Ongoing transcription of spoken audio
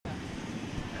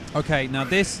Okay, now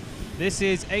this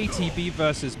is ATB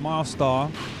versus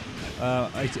Milestar.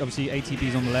 Obviously,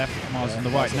 ATB's on the left, Miles on the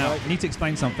right. Now, I need to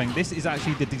explain something. This is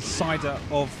actually the decider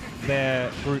of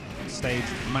their group stage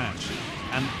match.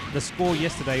 And the score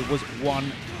yesterday was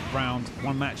 1 round,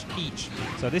 1 match each.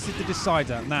 So this is the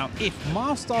decider. Now, if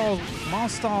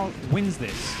Milestar wins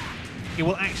this, it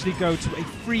will actually go to a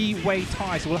 3-way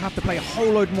tie. So we'll have to play a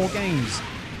whole load more games.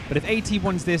 But if AT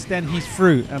wins this, then he's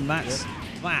through. And that's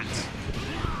that.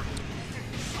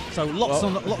 So lots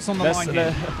on the line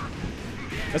here.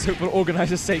 Let's hope for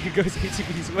organizer's sake it goes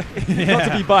ATB's way. Not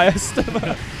to be biased.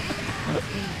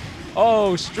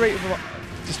 Oh, straight from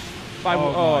just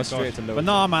straight to low. But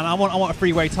nah, man, I want a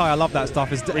 3-way tie. I love that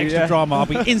stuff. It's extra drama. I'll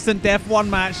be instant death 1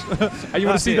 match. And you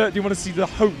want to see the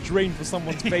hope drain from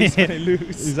someone's face when they lose.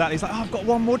 Exactly. It's like, I've got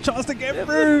 1 more chance to get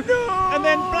through. No. And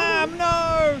then blam,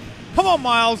 no. Come on,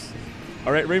 Miles.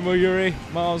 All right, Rainbow Yuri,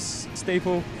 Miles,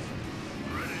 Staple.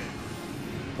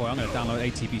 Boy, I'm going to download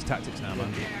ATB's tactics now,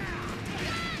 man.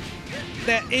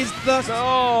 There is the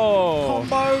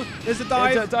combo. There's a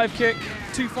dive. There's a dive kick.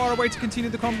 Too far away to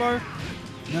continue the combo.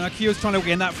 No, Kyo's trying to get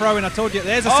in that throw in. I told you.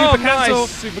 There's a super cancel.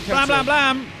 Nice. Super Blam, cancel.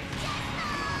 blam, blam.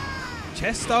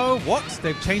 Chesto. What?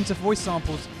 They've changed the voice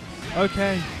samples.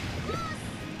 Okay.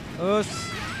 Oh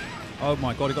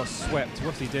my god, he got swept.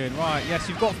 What's he doing? Right. Yes,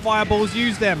 you've got fireballs.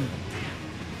 Use them.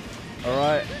 All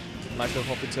right. Nice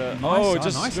little hop into.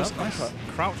 Nice.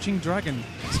 Crouching dragon.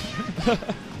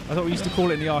 I thought we used to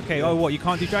call it in the arcade. Oh, what? You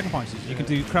can't do dragon punches? You can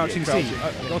do crouching C.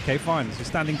 Okay, fine. So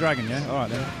standing dragon, yeah? All right,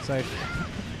 then. So,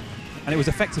 and it was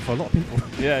effective for a lot of people.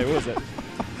 Yeah, it was.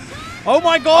 Oh,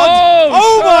 my God!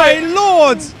 Oh my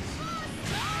Lord!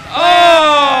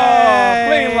 Oh!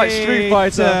 Playing like Street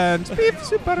Fighter. Beep,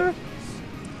 super.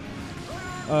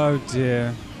 Oh,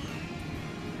 dear.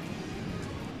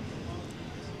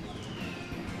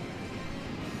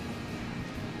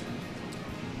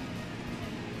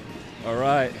 All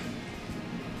right.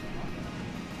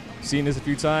 Seen this a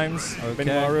few times. Okay.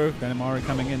 Benimaru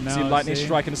coming in now. See lightning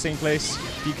strike in the same place.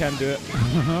 He can do it.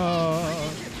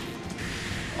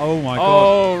 Oh my god.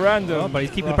 Oh, random. Oh, but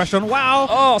he's keeping the pressure on. Wow.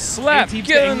 Oh, slap.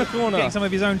 Get in the corner. Getting some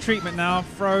of his own treatment now.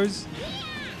 Throws.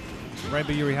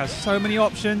 Rainbow Yuri has so many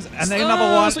options. And then another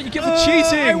one. That's what you get for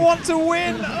cheating. I want to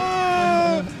win.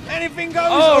 Anything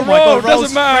goes. Oh my god. Rolls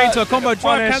doesn't matter. straight into a combo.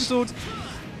 Drive cancelled.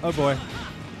 Oh boy.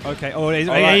 Okay. Oh, you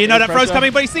know that throw's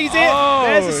coming, but he sees it. Oh.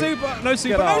 There's the super. No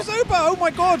super. No super. Oh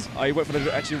my god. Oh, he went for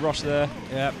the actually rush there.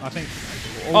 Yeah, I think.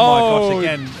 Oh my gosh!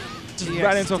 Again, just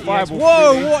ran into a fireball.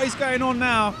 Whoa! Completely. What is going on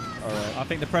now? All right. I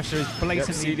think the pressure is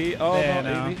blatantly CD. there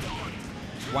now.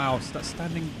 Wow! That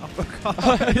standing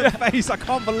uppercut in the face. I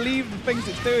can't believe the things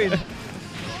it's doing.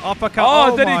 Uppercut.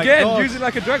 Oh, then my again, God. using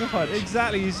like a dragon punch.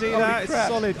 Exactly. You see Holy that? crap. It's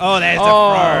solid. Oh, there's the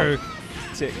throw.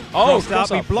 Tick. Crossed up.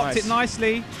 He blocked it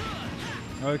nicely.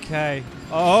 Okay.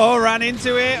 Oh, ran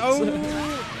into it. Oh,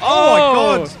 oh my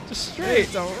God. Just straight.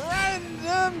 It's a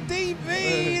random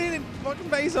DB. Fucking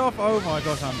face off. Oh my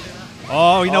God,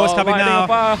 Oh, you know what's coming now.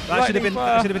 That should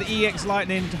have been EX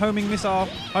lightning, homing missile,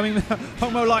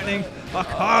 homo lightning. I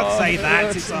can't say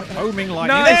that. It's a homing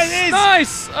lightning. Nice. There it is.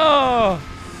 Nice. Oh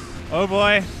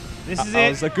boy. This is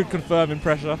it. It's a good confirming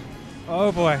pressure.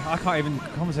 Oh boy. I can't even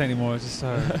commentate anymore. It's just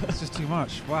it's just too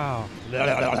much. Wow.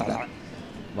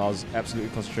 Miles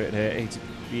absolutely concentrated here.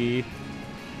 ATB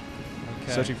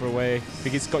searching for a way. I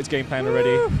think he's got his game plan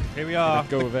already. Here we are.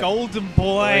 Go with it. Golden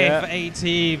boy for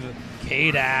ATB.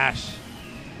 K-Dash.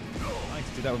 I need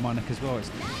to do that with my neck as well.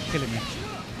 It's killing me.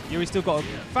 Yuri's still got a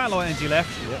fat lot of energy left.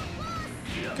 Yep.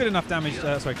 Good enough damage.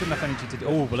 Sorry, good enough energy to do.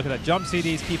 Oh, but look at that jump.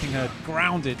 CD is keeping her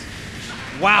grounded.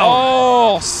 Wow.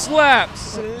 Oh, slapped.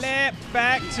 Slept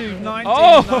back to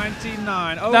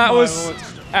 1999. Oh, that my was Lord.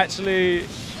 actually.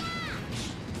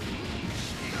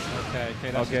 Okay,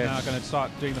 K-Dash is now going to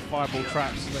start doing the fireball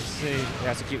traps. Let's see. He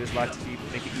has to keep this life to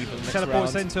make it even.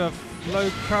 Teleports into a low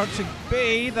crouching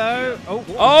B, though.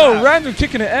 Oh, random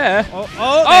kick in the air. There's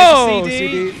the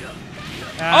CD. CD,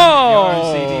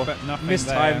 but nothing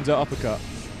mistimed the uppercut.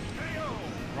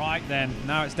 Right then,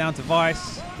 now it's down to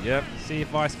Vice. Yep. See if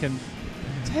Vice can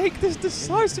take this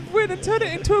decisive win and turn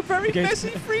it into a very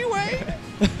messy freeway.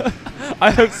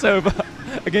 I hope so, but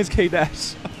against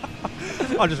K-Dash.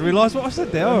 I just realised what I said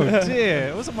there. Oh dear,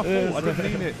 it wasn't my fault. I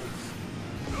didn't mean it.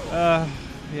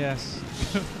 Yes.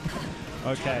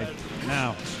 Okay.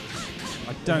 Now,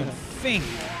 I don't think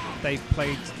they've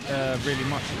played really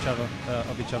much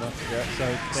of each other.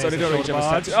 Yeah. So they don't know each other's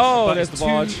barge. stats. Oh, But there's the it's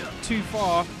barge. Too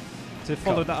far to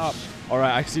follow that up. All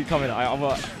right, I see it coming.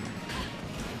 Oh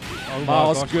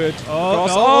Miles, good. Oh, Cross.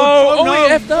 no. Oh, no. he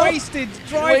effed up. Wasted.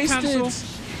 Drive cancel.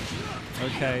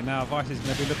 Okay, now Vice is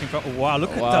going to be looking for... Oh, wow, look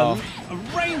at Wow. the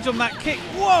range on that kick.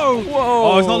 Whoa!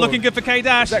 Whoa! Oh, it's not looking good for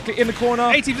K-Dash. Exactly in the corner.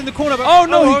 80's in the corner, but Oh,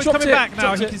 no, he he's dropped coming it, back now.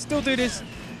 dropped He it. can still do this.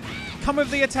 Come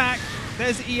with the attack.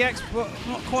 There's the EX, but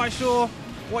not quite sure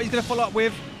what he's going to follow up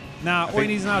with. Now, all he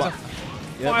needs now is a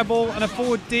fireball and a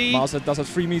forward D. Miles does a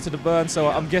 3 meter to burn, so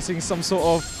I'm guessing some sort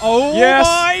of... Oh Yes.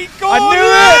 my God! I knew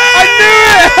it!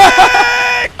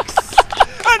 I knew it!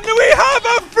 And we have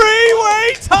a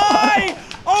three-way tie!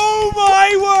 Oh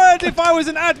my word! If I was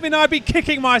an admin, I'd be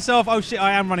kicking myself. Oh shit,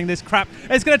 I am running this crap.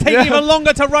 It's going to take even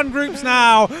longer to run groups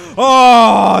now.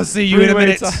 Oh, see you in a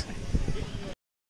minute.